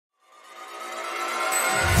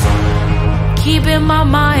keeping my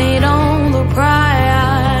mind on the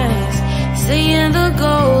prize, seeing the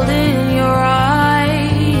gold in your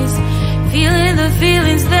eyes, feeling the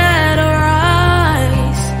feelings that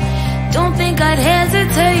arise. Don't think I'd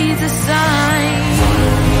hesitate to sign.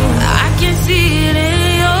 I can see it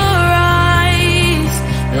in your eyes,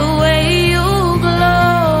 the way you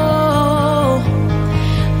glow.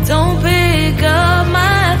 Don't pick up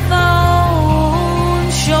my phone,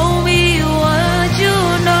 show me what you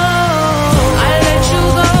know. I let you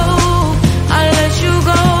go, I let you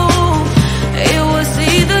go. It was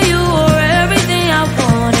either you or everything I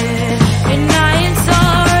wanted, and I ain't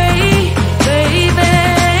sorry, baby.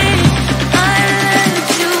 I let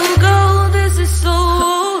you go, this is so.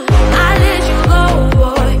 I let you go,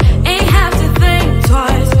 boy, ain't have to think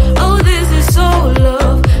twice. Oh, this is so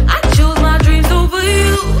love. I chose my dreams over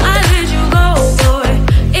you. I let you go, boy,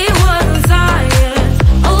 it wasn't science.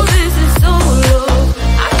 Oh, this is so love.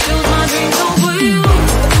 I chose my dreams over you.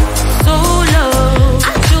 So love.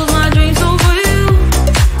 I chose my dreams over you.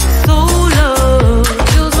 So love. I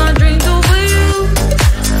chose my dreams over you.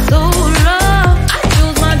 So love. I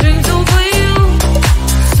chose my dreams over you.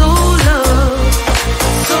 So love.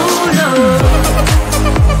 So love.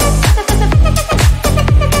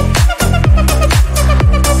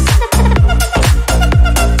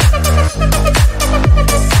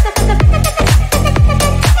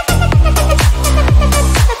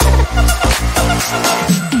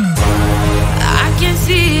 I can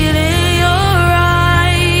see it in your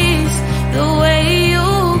eyes, the way you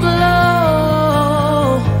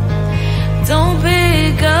glow. Don't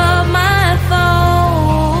pick up my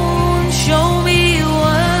phone, show me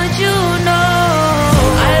what you know.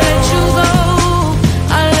 I let you go,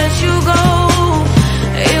 I let you go.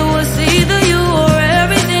 It was either you or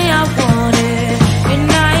everything I wanted, and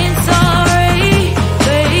I ain't sorry,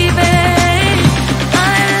 baby.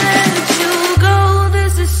 I let you go,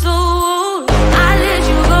 this is so. I let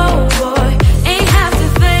you go, boy, ain't have to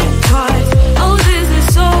think twice. Oh, this is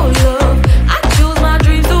so love. I chose my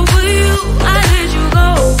dreams over you. I let you go,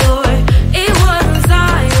 boy, it wasn't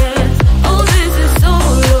science. Oh, this is so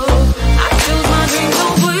love. I chose my dreams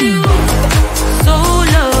over you. So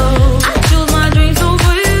love. I chose my dreams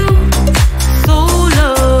over you. So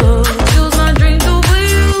love. I chose my dreams over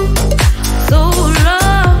you. So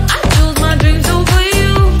love. I chose my dreams over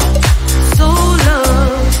you. So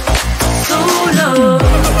love. So love.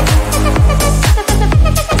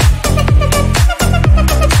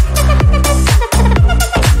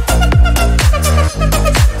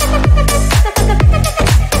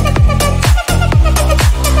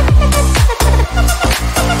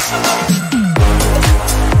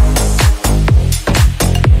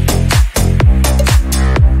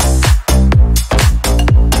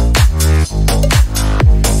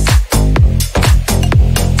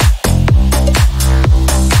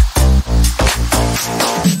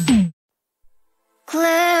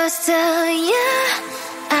 Close to you,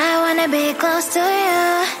 I wanna be close to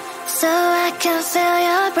you, so I can feel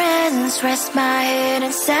your presence, rest my head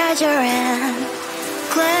inside your hand.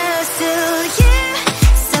 Close to you,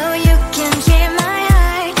 so you can hear my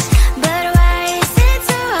heart. But why is it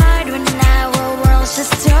so hard when our worlds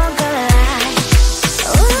just don't collide?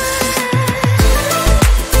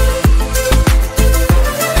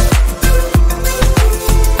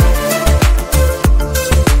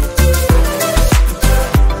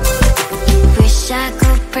 Wish I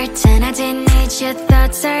could pretend I didn't need your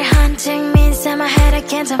thoughts are haunting me inside my head. I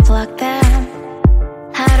can't unplug them.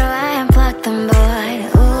 How do I unplug them, boy?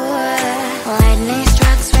 Ooh, lightning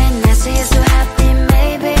strikes when I see you so happy.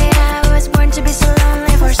 Maybe I was born to be so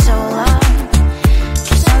lonely for so long.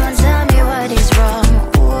 Can someone tell me what is wrong?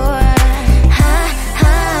 Ooh,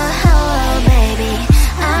 oh, baby,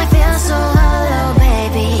 I feel so hollow,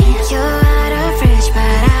 baby. You're out of reach,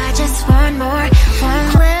 but I just want more, one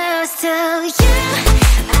close to you.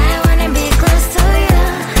 I wanna be close to you,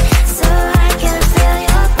 so I can feel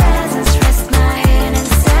your presence, rest my head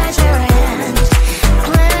inside your hand.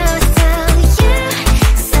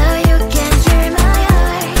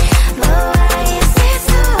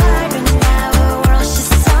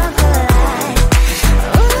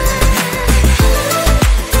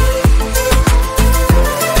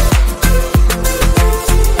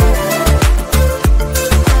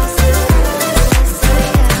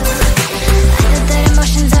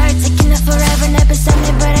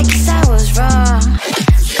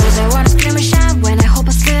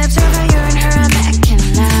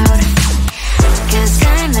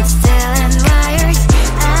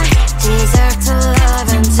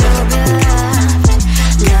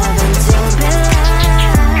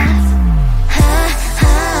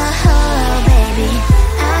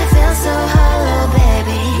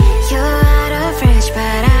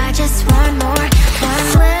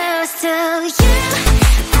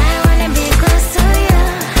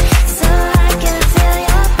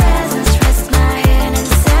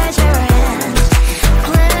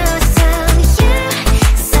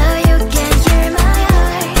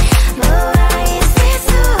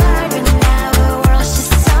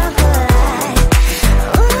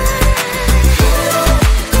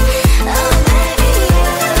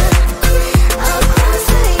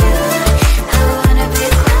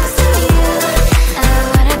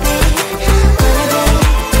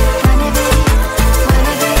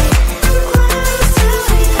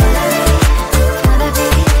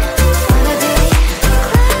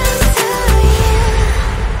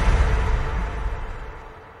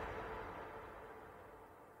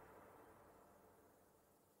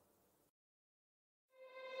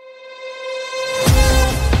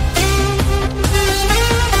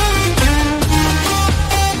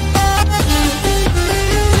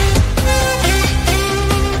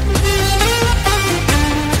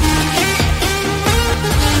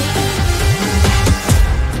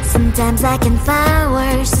 Sometimes I can find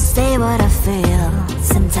words to say what I feel.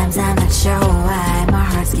 Sometimes I'm not sure why my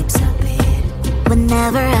heart skips a beat.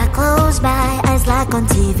 Whenever I close my eyes like on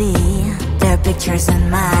TV, there are pictures in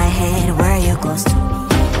my head where you're close to me.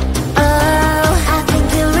 Oh, I think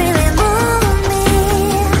you really move me.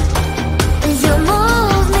 You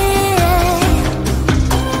move me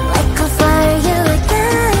like a fire, you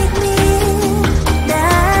ignite me,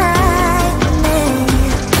 ignite me.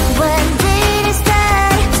 When did it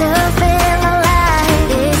start to feel alive?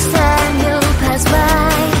 Each time you pass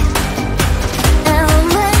by, and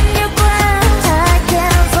when you glance, I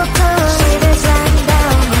can't focus. Shivers run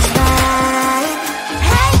down my spine.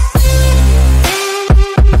 Hey.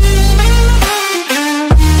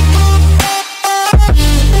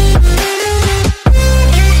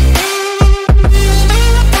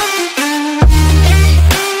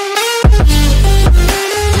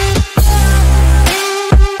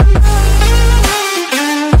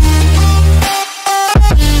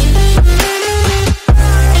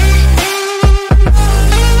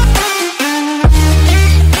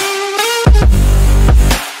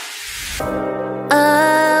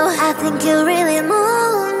 Oh, I think you really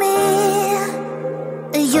move me.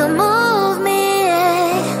 You move me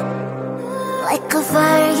like a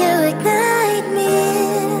fire, you ignite me,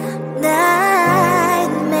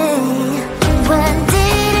 ignite me. When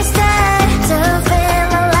did it start to feel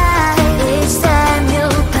alive? Each time you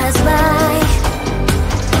pass by,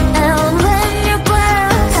 and when you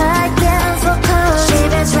glance, I can't focus.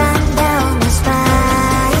 Shivers run down my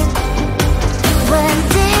spine. When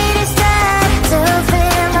did it start to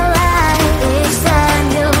feel alive? Each time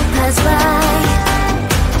you pass by,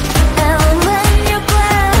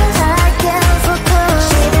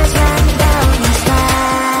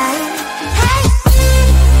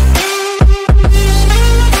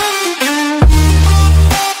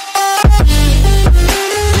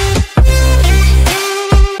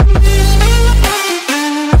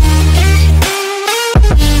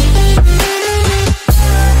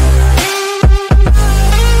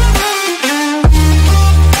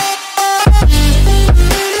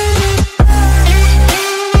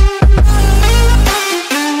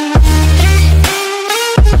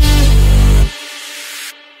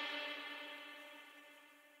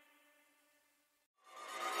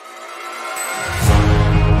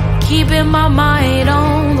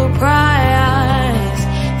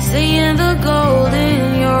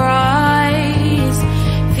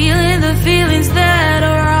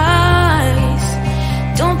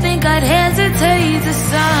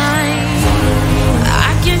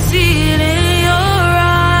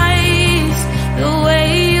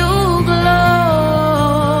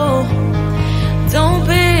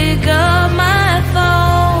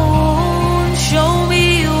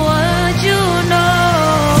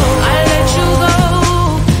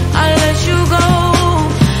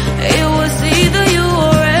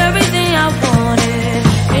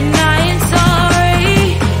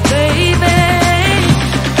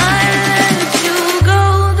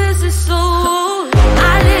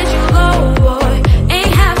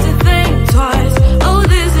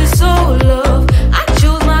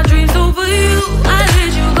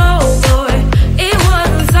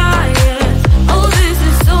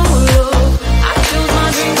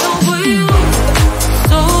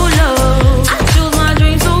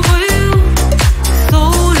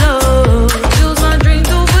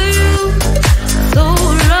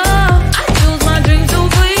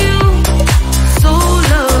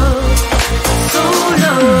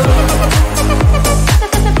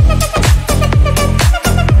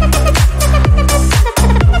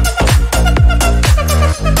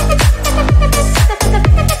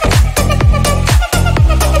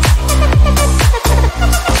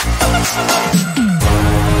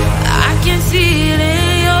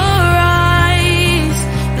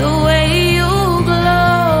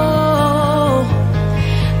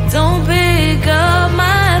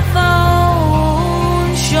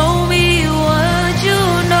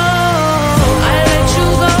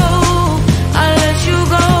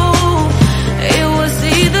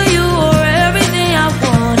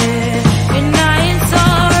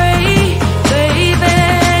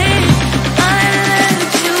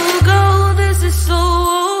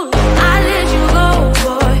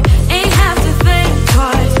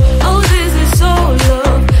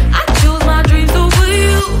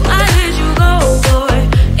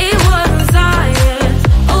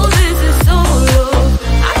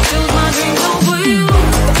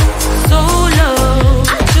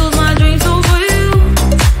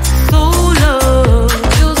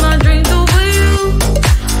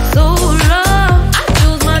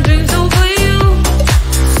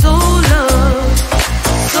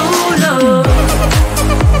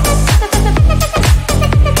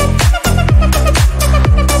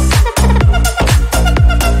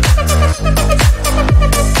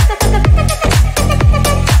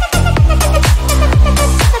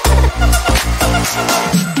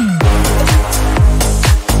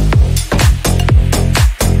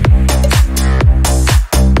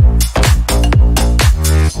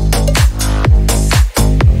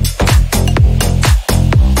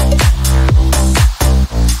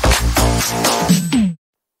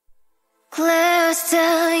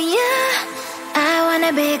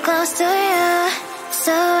 wanna be close to you,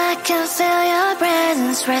 so I can feel your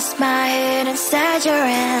presence. Rest my head inside your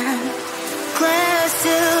hand. Close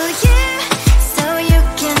to you, so you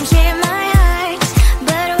can hear my heart.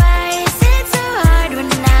 But why is it so hard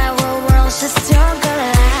when our worlds just don't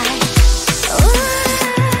collide?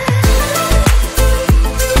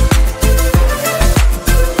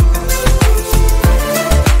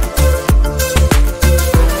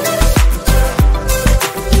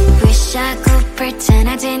 Wish I could pretend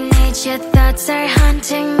I didn't need your thoughts are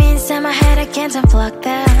haunting me inside my head. I can't unplug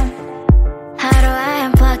them. How do I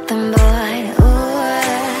unplug them, boy?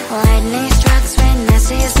 Ooh, lightning strikes when I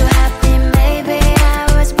see you so happy. Maybe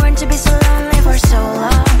I was born to be so lonely for so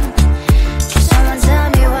long. Can someone tell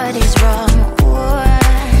me what is wrong? Ooh,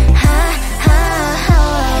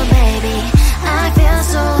 oh, baby, I feel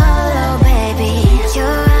so hollow, baby.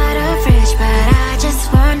 You're out of reach, but I just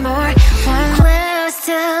want more. One close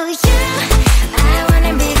to you. I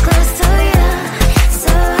wanna be close to you,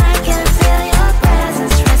 so I can feel your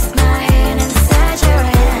presence. Rest my head inside your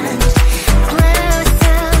hand. Close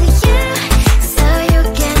to you, so you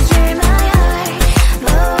can hear my heart.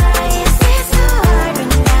 But why is it so hard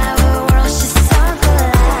when our worlds just don't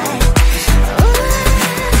collide?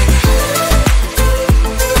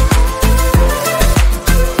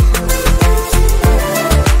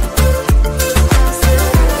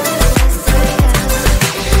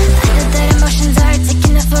 I know that emotions are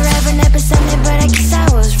taking up forever, never sent me, but I guess I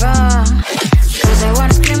was wrong. Cause I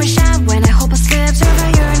wanna scream and shout when I hope I slips over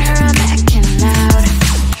you and her, I'm backing out.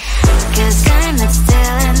 Cause I'm not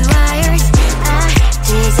still and wired. I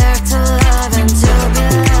deserve to love and to be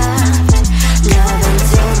loved. Love and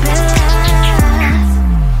to be loved.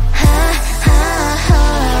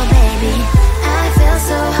 Oh, baby, I feel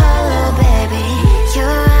so hollow, baby.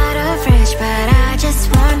 You're out of reach, but I just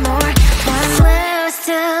want more. One close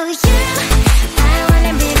to you. I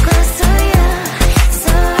wanna be close to you,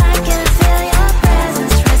 so I can feel your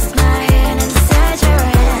presence. Rest my head inside your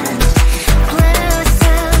hand. Close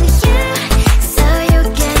to you, so you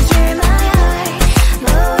can hear my heart.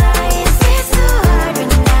 But why is it so hard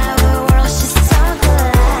when our worlds just don't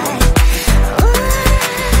collide?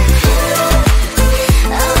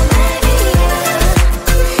 Oh, baby,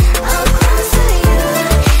 oh, close to you.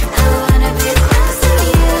 I wanna be close to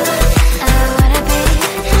you. I wanna be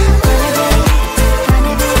close to you.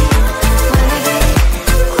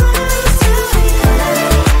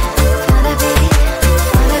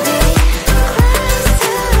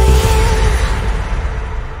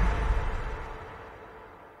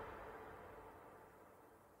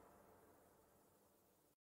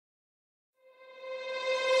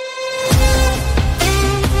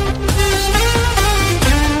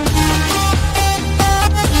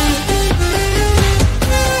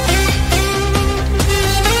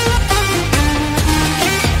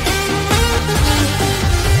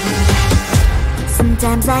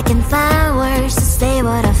 Sometimes I can find words to say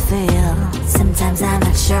what I feel. Sometimes I'm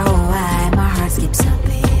not sure why my heart skips a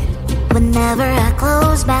beat. Whenever I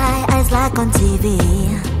close my eyes like on TV,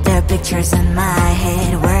 there are pictures in my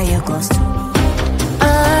head where you're close to me.